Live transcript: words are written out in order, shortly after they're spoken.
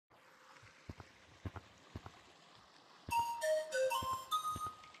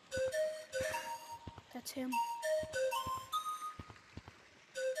it's him.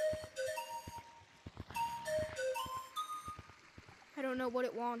 I don't know what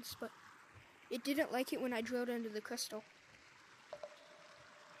it wants, but it didn't like it when I drilled into the crystal.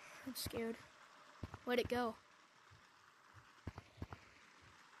 I'm scared. Where'd it go?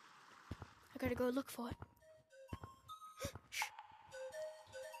 I gotta go look for it. Shh.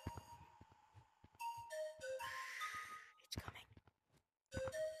 It's coming.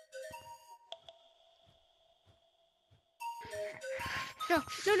 No,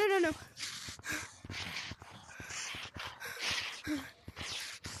 no, no, no, no.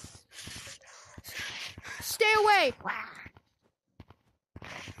 Stay away!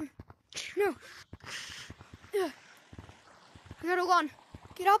 No. I gotta run.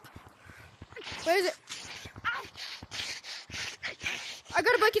 Get up. Where is it? I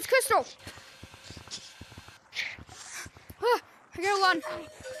gotta break its crystal. I gotta run.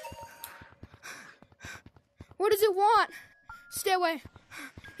 What does it want? Stay away.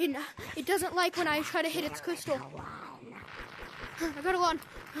 It doesn't like when I try to hit its crystal. I gotta run.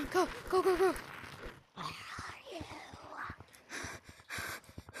 Go, go, go, go.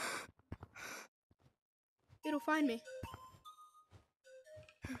 It'll find me.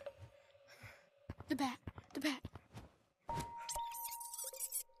 The bat. The bat.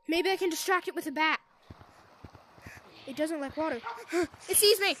 Maybe I can distract it with a bat. It doesn't like water. It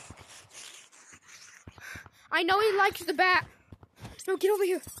sees me. I know he likes the bat. No, get over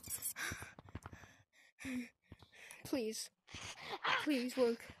here. Please. Please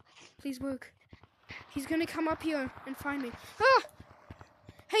work. Please work. He's gonna come up here and find me. Ah!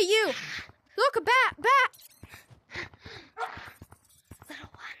 Hey, you! Look, a bat! Bat! Little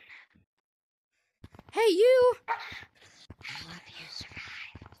one. Hey, you! I love you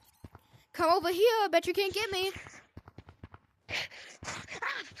survived. Come over here. I bet you can't get me.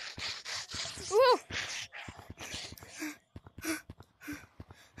 Whoa!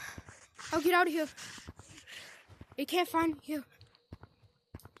 I'll get out of here. It can't find you.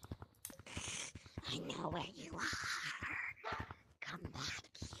 I know where you are. Come back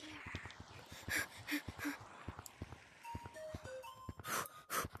here.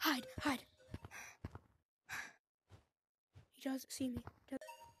 Hide, hide. He doesn't see me.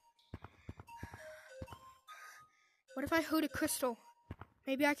 What if I hold a crystal?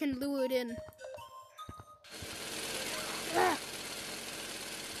 Maybe I can lure it in.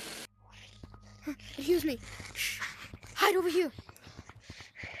 It hears me. Shh. Hide over here.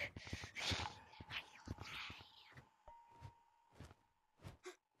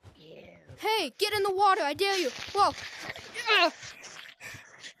 Hey, get in the water. I dare you. Whoa.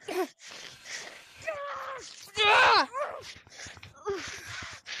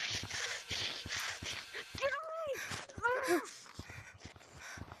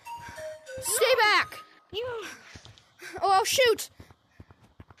 Stay back. Oh, I'll shoot.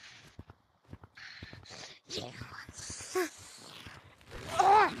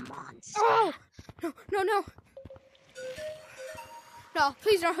 Oh, no, no, no. No,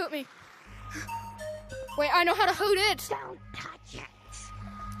 please don't hurt me. Wait, I know how to hold it. Don't touch it.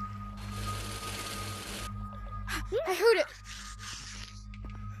 I heard it.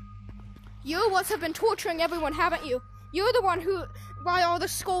 You once have been torturing everyone, haven't you? You're the one why all the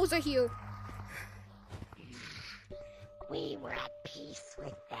skulls are here. We were at peace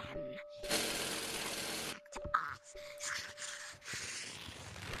with them.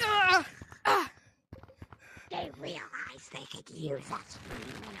 They realized they could use us for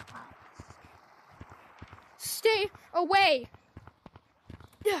minerals. Stay away.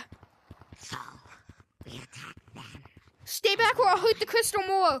 So, we attacked them. Stay back or I'll hurt the crystal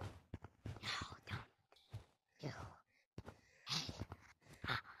more. No, don't. You. Hey.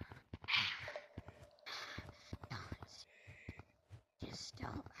 Don't. Just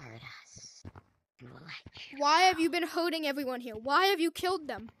don't hurt us. And we'll let you. Why have you been hurting everyone here? Why have you killed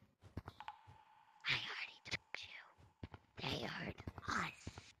them? I already told you. They hurt us.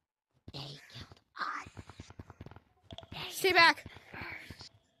 They killed us. They Stay back.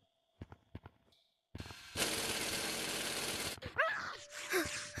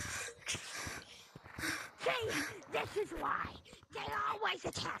 See, this is why they always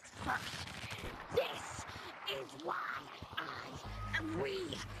attack first. This is why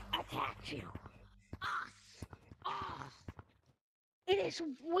we attacked you. Us. Us. It is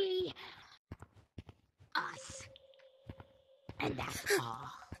we. Us. And that's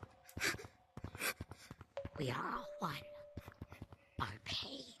all. We are all one. Our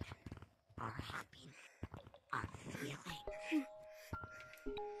pain, our happiness, our feeling.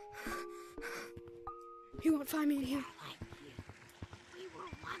 He won't find me in here. Like you. We were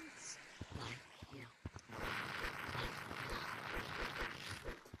once like you.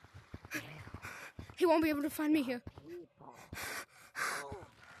 He won't be able to find me here. People.